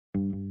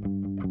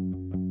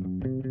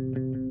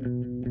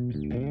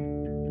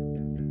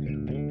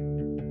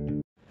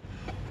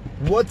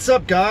What's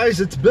up, guys?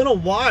 It's been a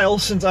while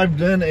since I've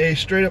done a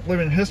straight up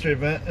living history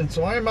event, and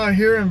so I'm out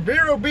here in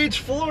Vero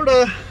Beach,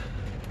 Florida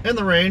in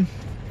the rain.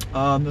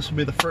 This will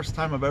be the first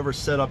time I've ever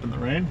set up in the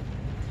rain.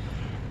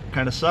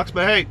 Kind of sucks,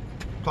 but hey,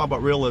 talk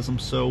about realism.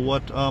 So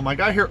what, I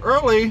got here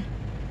early,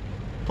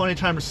 plenty of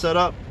time to set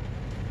up,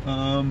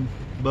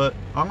 but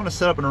I'm gonna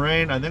set up in the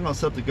rain. I think I'm gonna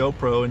set up the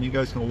GoPro and you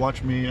guys can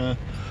watch me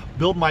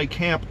build my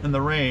camp in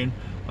the rain.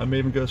 I may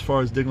even go as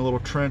far as digging a little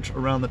trench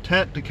around the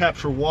tent to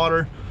capture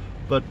water.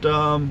 But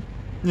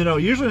you know,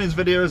 usually in these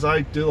videos I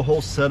do the whole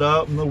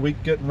setup and the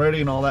week getting ready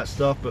and all that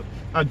stuff, but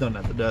I've done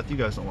that to death. You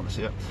guys don't want to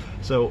see it.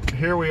 So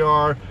here we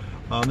are.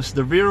 This is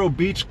the Vero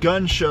Beach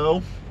gun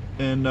show,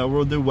 and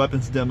we'll do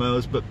weapons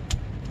demos, but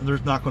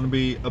there's not going to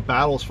be a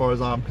battle as far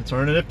as I'm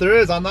concerned. And if there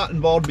is, I'm not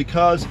involved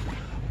because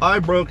I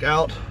broke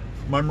out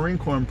my Marine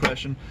Corps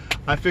impression.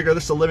 I figure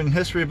this is a living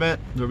history event.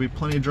 There'll be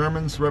plenty of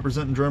Germans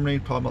representing Germany,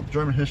 talking about the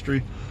German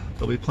history.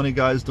 There'll be plenty of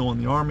guys doing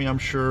the Army, I'm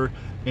sure.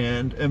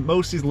 And at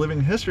most of these living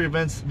history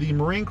events, the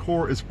Marine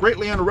Corps is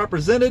greatly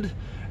underrepresented.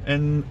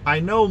 And I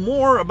know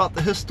more about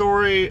the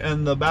history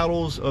and the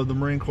battles of the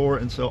Marine Corps.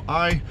 And so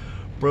I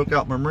broke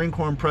out my Marine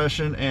Corps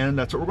impression, and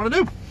that's what we're going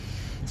to do.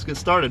 Let's get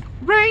started.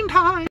 Rain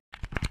time!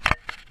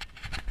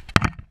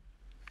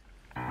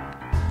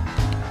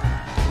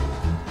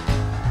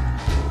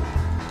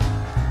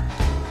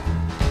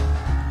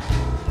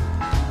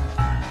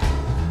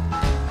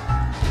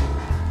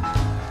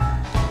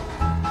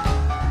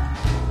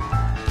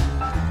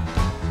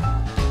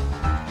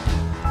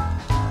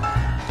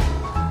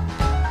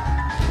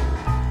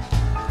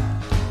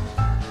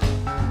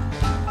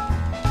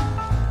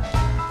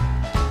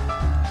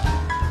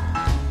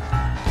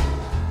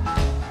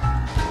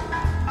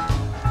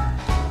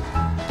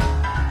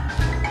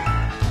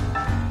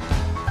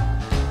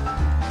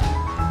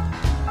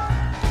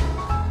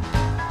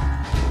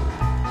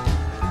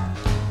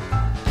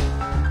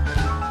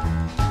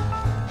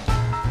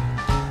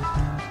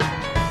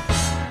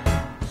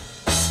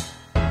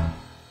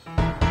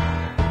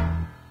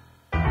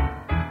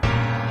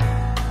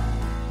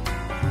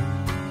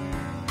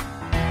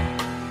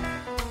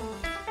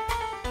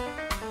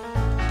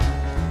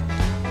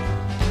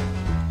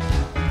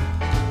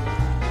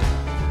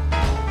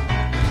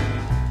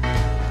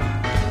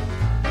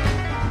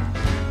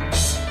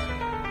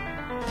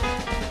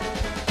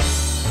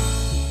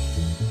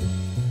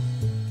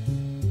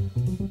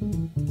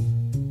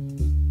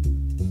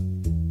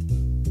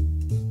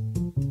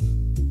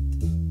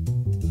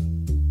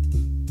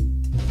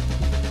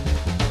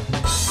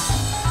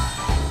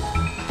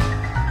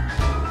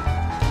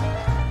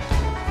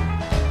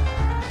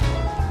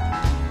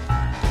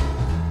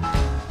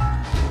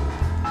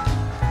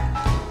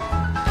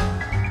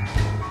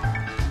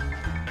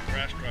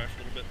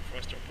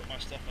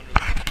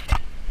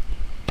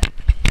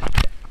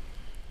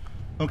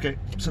 Okay,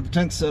 so the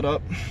tent's set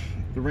up,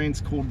 the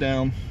rain's cooled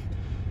down.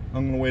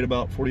 I'm gonna wait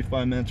about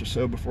 45 minutes or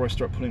so before I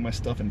start putting my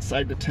stuff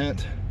inside the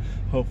tent.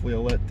 Hopefully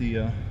I'll let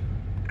the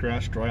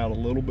grass dry out a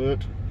little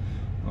bit.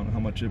 I don't know how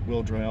much it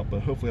will dry out,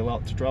 but hopefully allow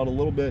it to dry out a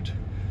little bit.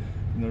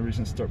 No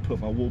reason to start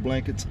putting my wool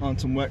blankets on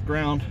some wet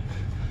ground.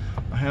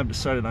 I have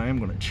decided I am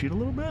gonna cheat a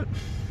little bit.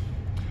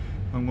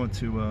 I'm going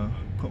to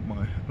put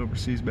my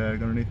overseas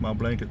bag underneath my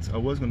blankets. I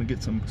was gonna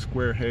get some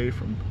square hay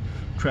from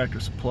Tractor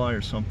Supply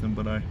or something,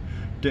 but I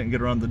didn't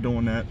get around to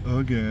doing that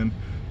again.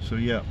 So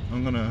yeah,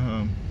 I'm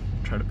gonna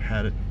try to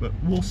pad it, but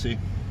we'll see.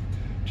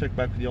 Check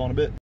back with y'all in a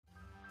bit.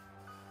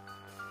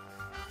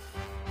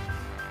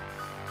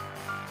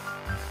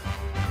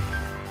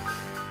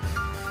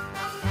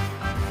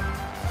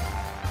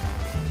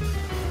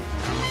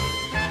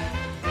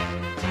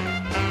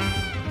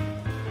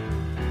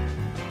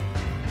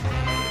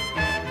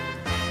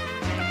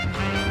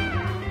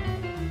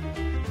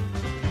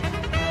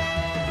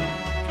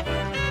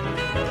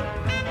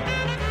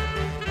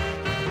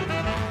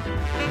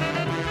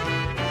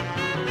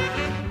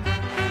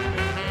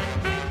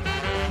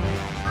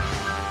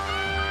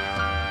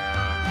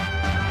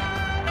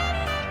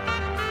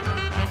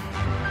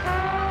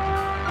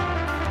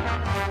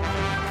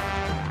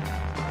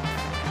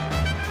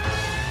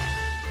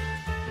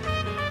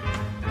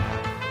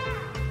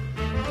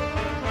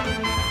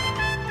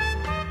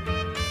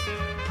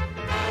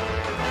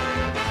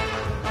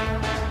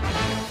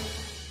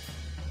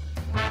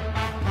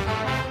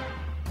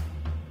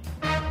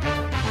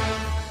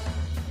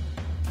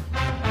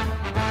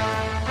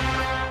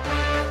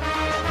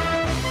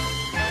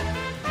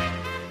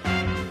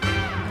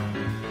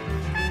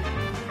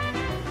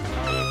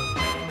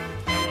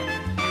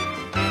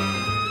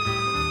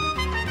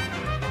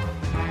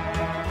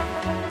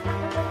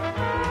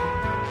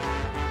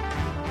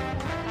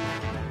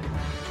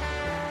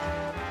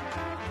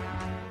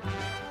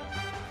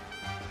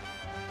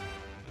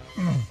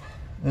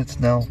 It's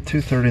now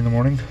 2:30 in the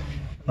morning.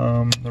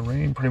 The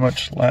rain pretty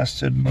much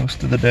lasted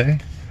most of the day.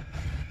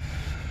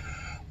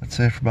 I'd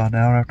say for about an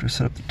hour after I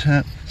set up the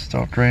tent, it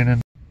stopped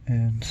raining.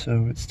 And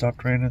so it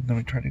stopped raining, then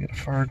we tried to get a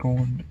fire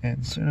going,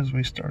 and as soon as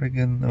we started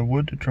getting the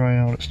wood to dry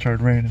out, it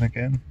started raining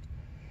again.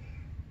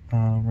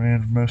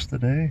 Ran most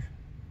of the day.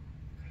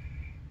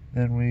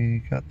 Then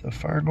we got the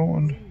fire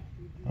going.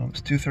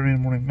 It's 2:30 in the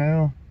morning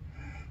now.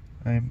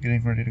 I am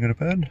getting ready to go to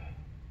bed.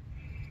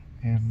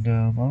 And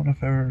I don't know if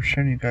I've ever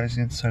shown you guys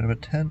the inside of a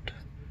tent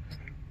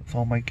with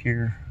all my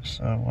gear.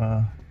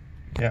 So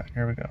yeah,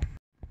 here we go.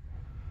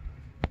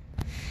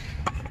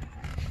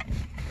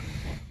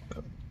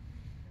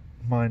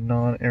 My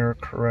non-air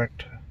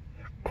correct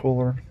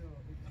cooler,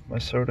 my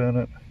soda in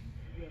it,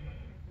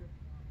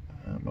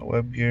 my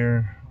web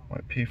gear, my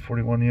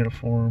P41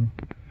 uniform.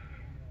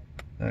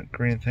 That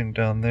green thing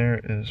down there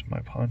is my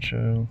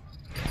poncho.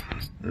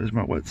 There's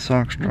my wet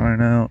socks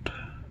drying out,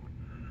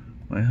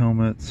 my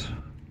helmets,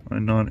 my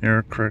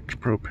non-air correct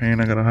propane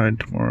I gotta hide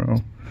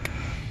tomorrow,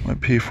 my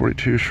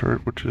P42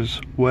 shirt which is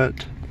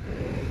wet,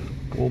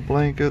 wool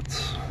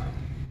blankets,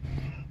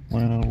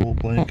 laying on a wool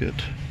blanket,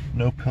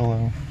 no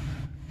pillow.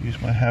 Use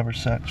my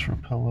haversacks for a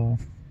pillow.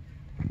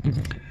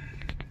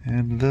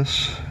 And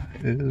this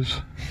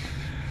is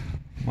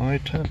my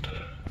tent.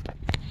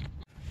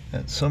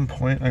 At some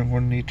point I'm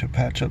going to need to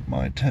patch up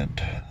my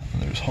tent.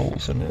 There's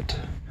holes in it.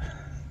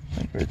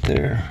 Like right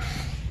there.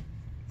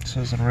 It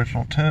says an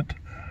original tent.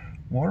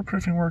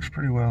 Waterproofing works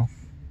pretty well,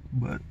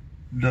 but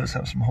it does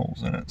have some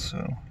holes in it,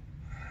 so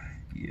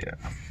yeah.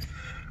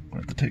 I'm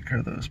going to have to take care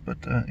of those.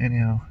 But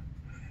anyhow,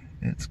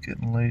 it's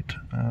getting late.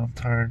 I'm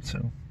tired,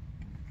 so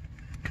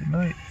good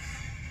night.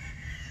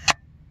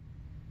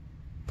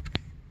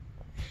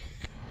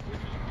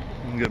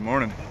 Good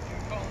morning.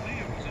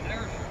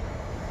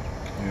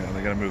 Yeah,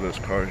 they gotta move those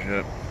cars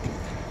yet.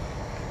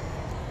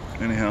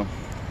 Anyhow,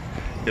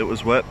 it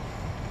was wet.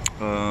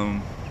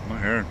 My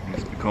hair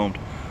needs to be combed.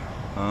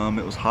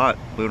 It was hot.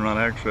 Believe it or not,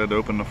 I actually had to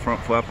open the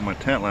front flap of my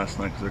tent last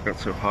night because it got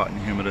so hot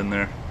and humid in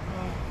there.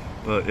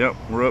 But yep,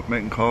 we're up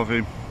making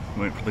coffee,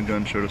 waiting for the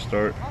gun show to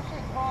start.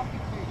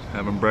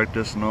 Having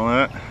breakfast and all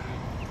that.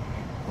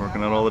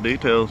 Working out all the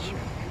details.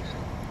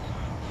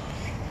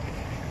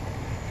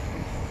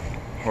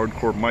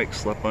 Hardcore Mike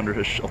slept under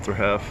his shelter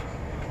half.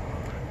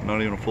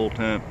 Not even a full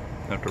tent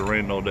after it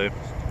rained all day.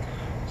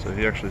 So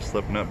he actually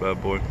slept in that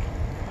bad boy.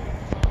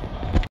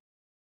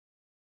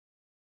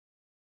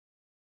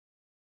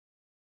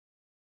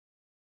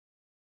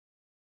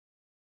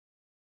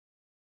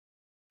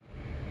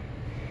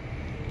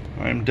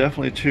 I'm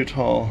definitely too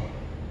tall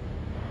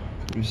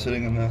to be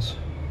sitting in this.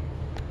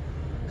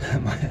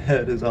 My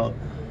head is out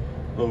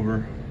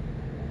over.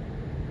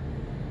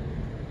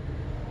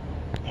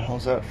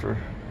 How's that for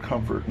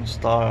comfort and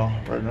style?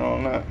 Right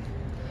on that.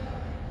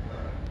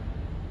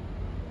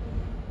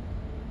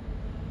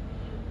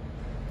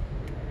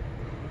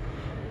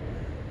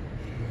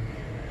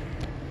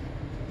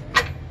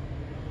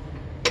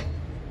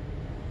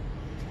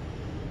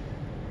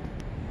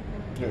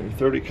 You got your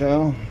 30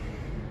 cal.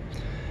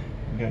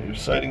 You got your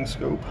sighting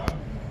scope.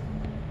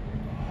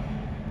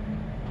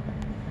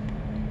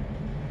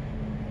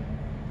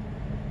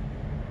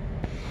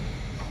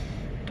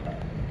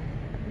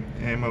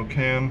 Ammo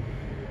can.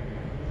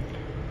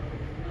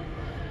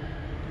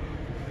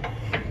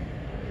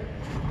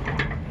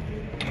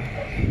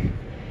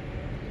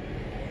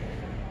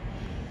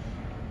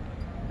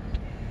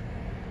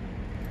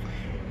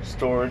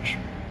 Storage.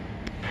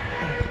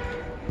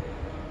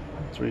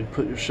 That's where you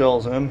put your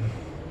shells in.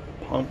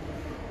 Pump.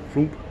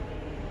 Floop.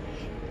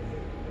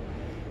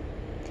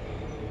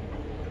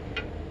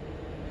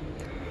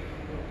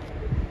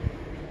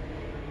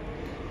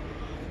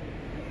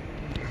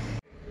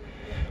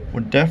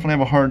 Would definitely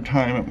have a hard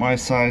time at my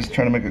size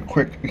trying to make a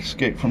quick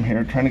escape from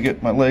here, trying to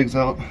get my legs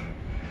out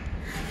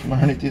from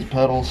underneath these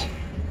pedals.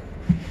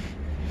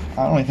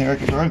 I don't even think I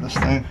could drive this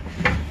thing.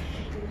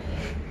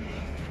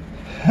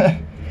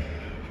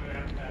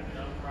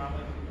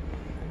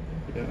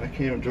 Yeah, I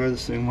can't even drive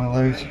this thing with my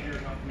legs.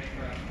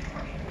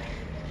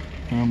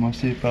 Throw my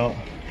seatbelt.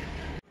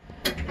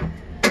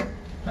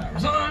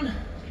 Power's on.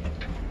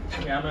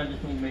 Yeah, I'm gonna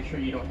just need to make sure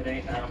you don't hit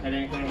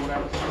anything or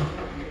whatever.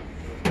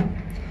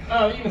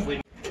 Oh, you can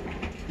sleep.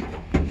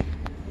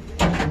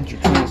 Your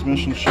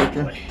transmission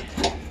shifter,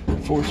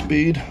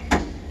 4-speed.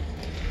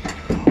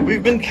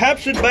 We've been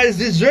captured by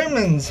the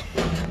Germans.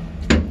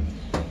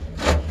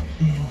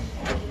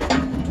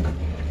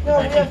 No,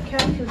 we have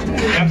captured.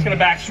 I'm just gonna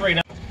back straight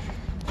up.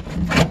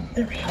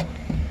 There we go.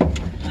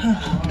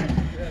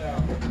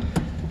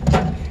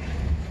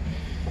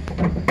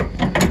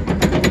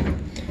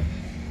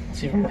 Let's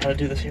see if I remember how to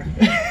do this here.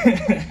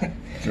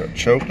 Is there a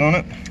choke on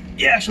it?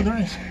 Yeah, actually there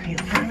is. You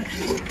can find it.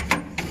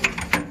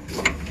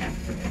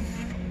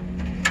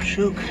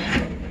 Choke.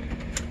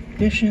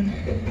 Ignition.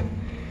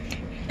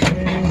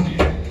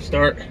 And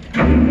start.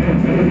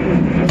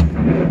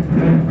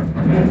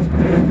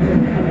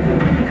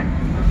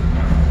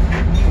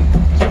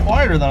 It's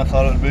quieter than I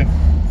thought it would be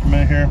from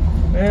in here.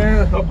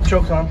 And oh, the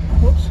choke's on.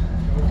 Whoops.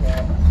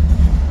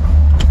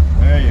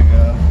 There you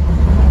go.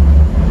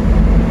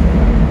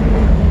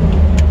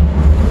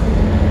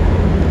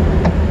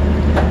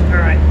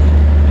 Alright.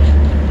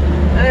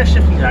 And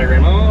shifting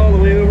diagram all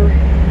the way over.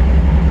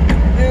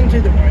 And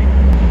to the right.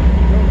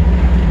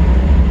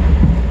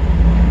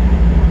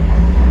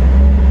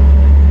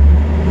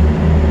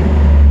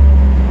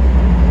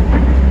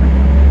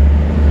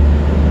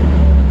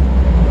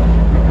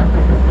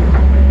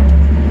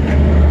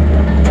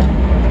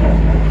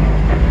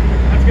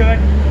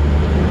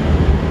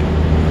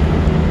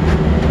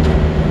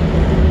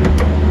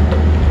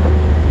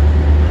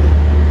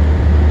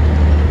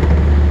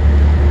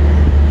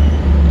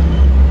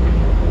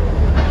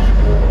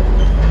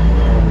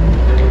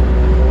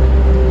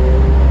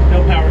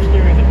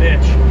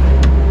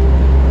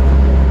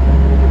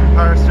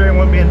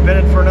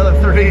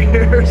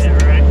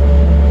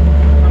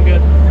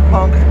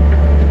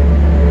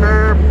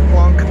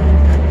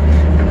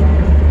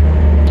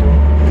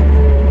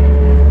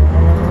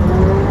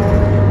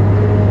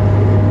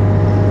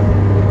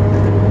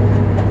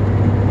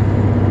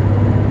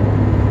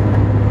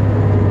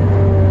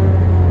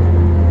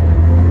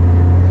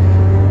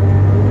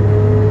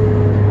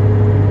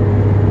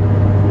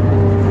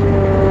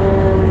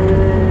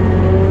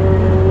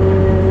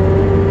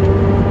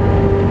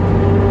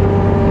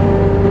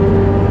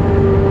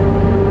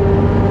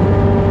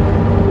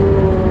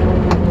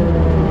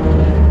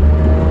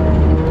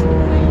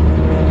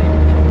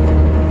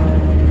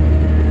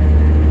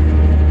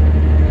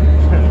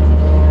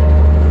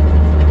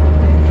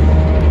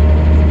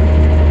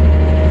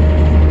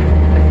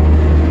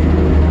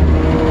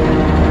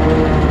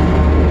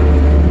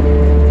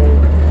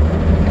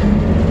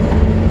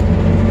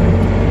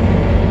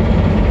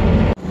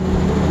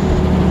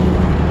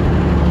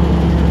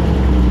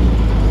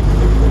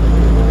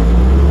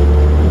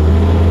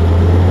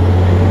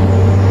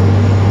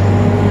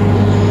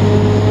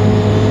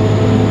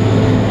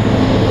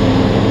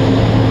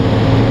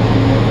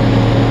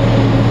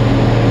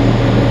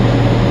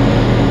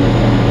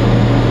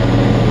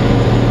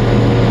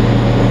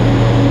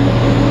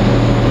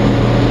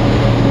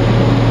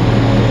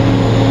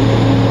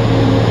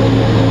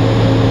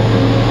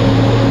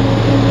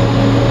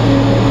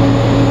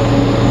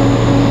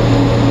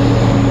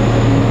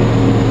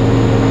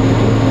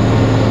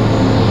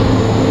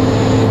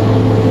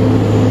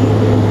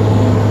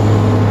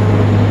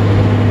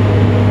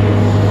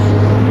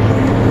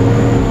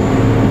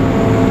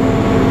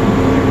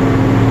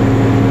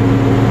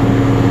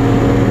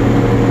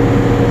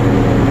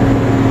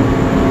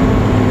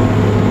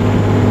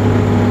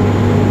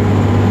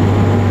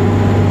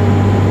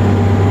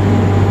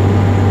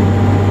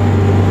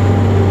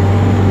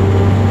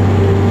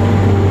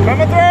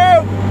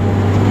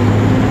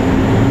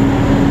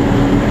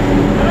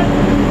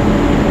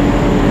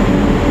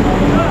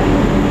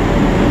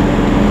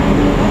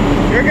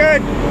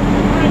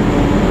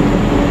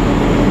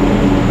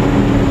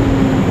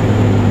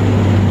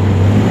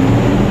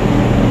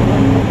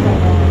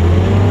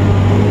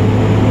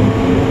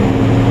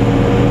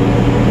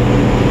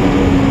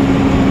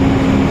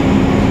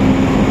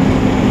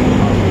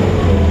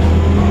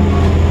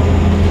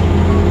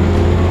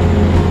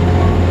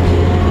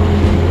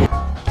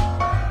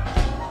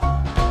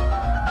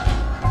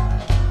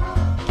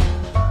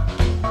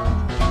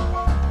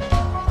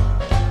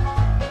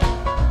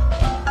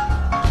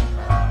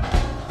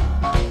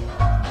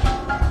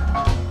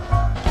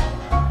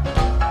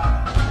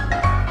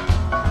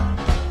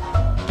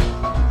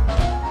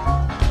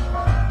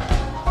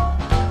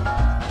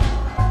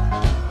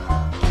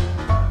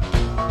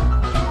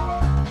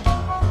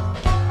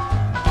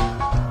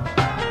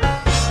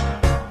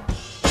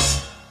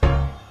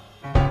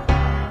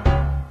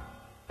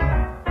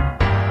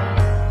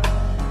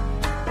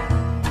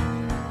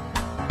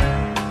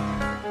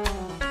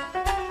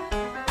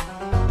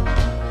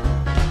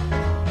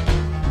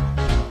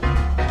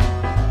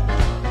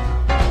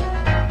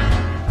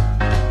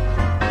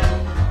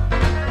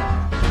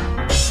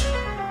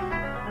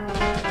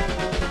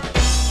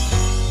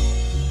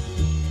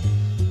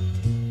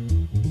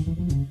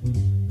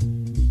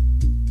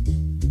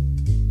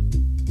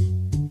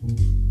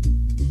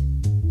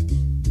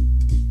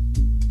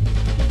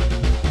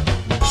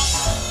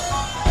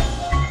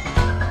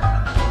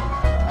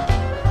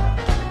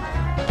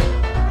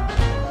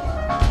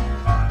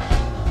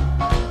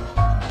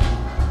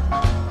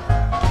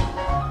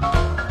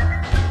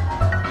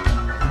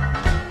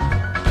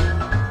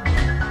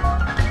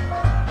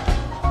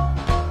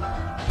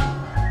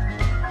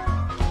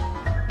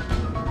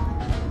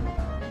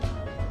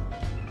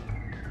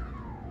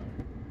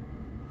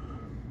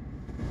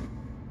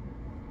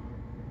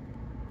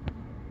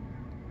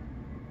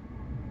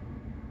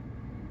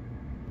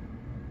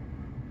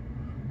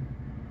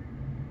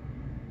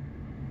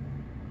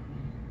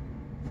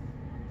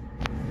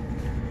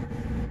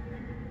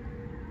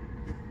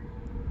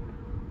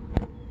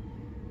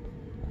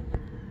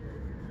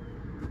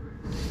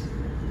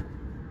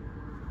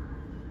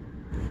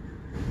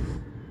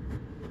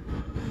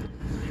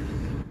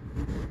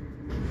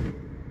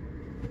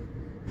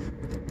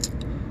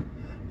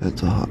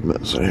 It's a hot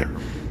mess in here.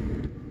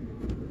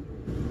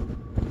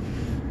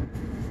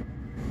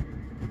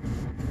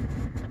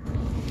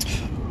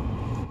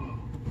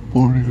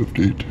 Morning of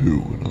day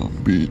 2 and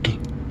I'm beat.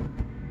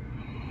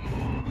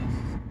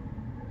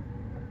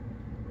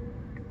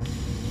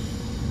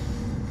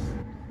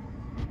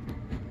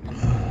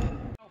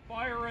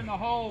 Fire in the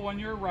hole when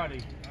you're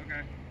ready.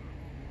 Okay.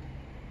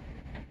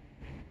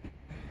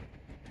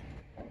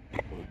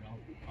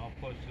 I'll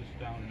push this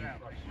down and Right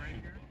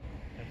here?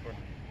 That's right.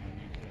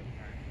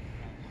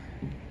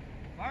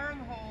 Fire in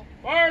the hole.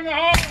 Fire in the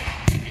hole!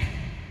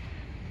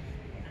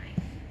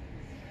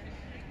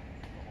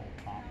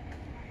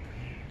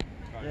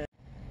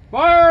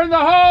 Fire in the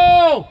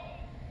hole!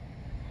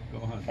 Go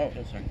ahead. Oh,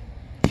 yes, sir.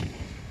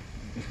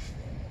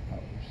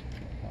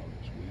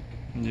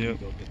 Yep.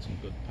 Go get some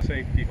good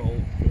safety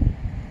hole.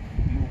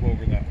 Move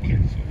over that way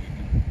so we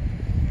can.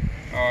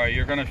 All right,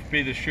 you're gonna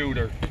be the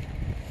shooter.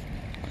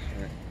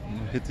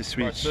 Hit the Press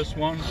switch. this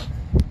one.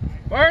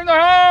 Fire in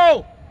the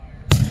hole!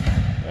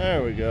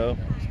 There we go.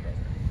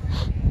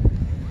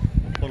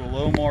 Put a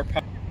little more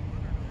power.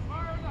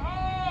 Fire in the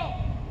hole!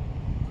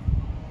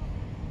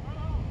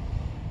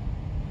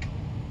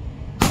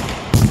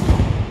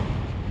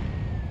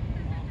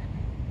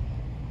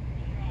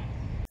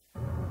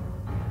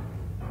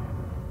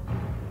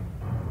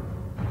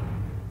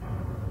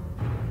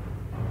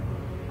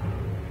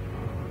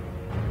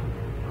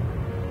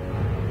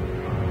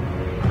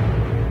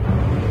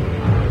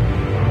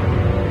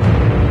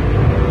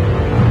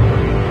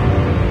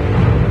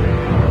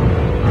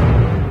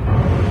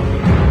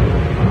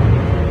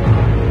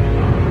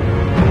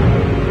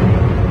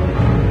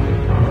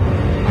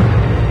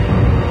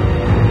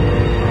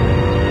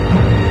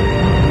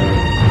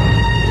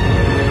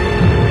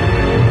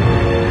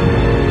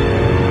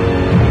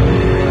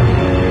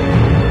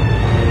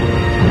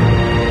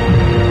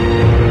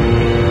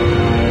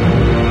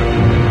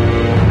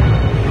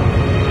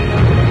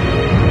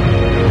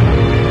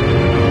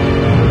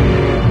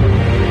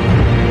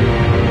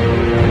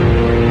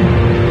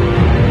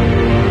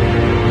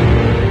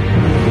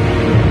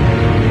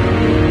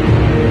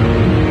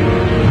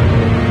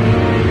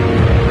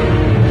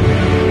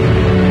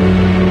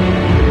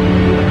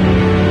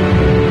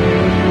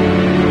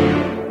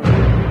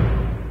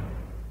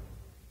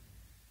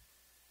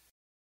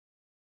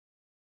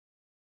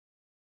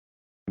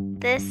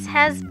 This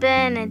has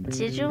been a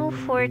Digital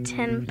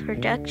 410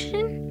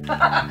 production.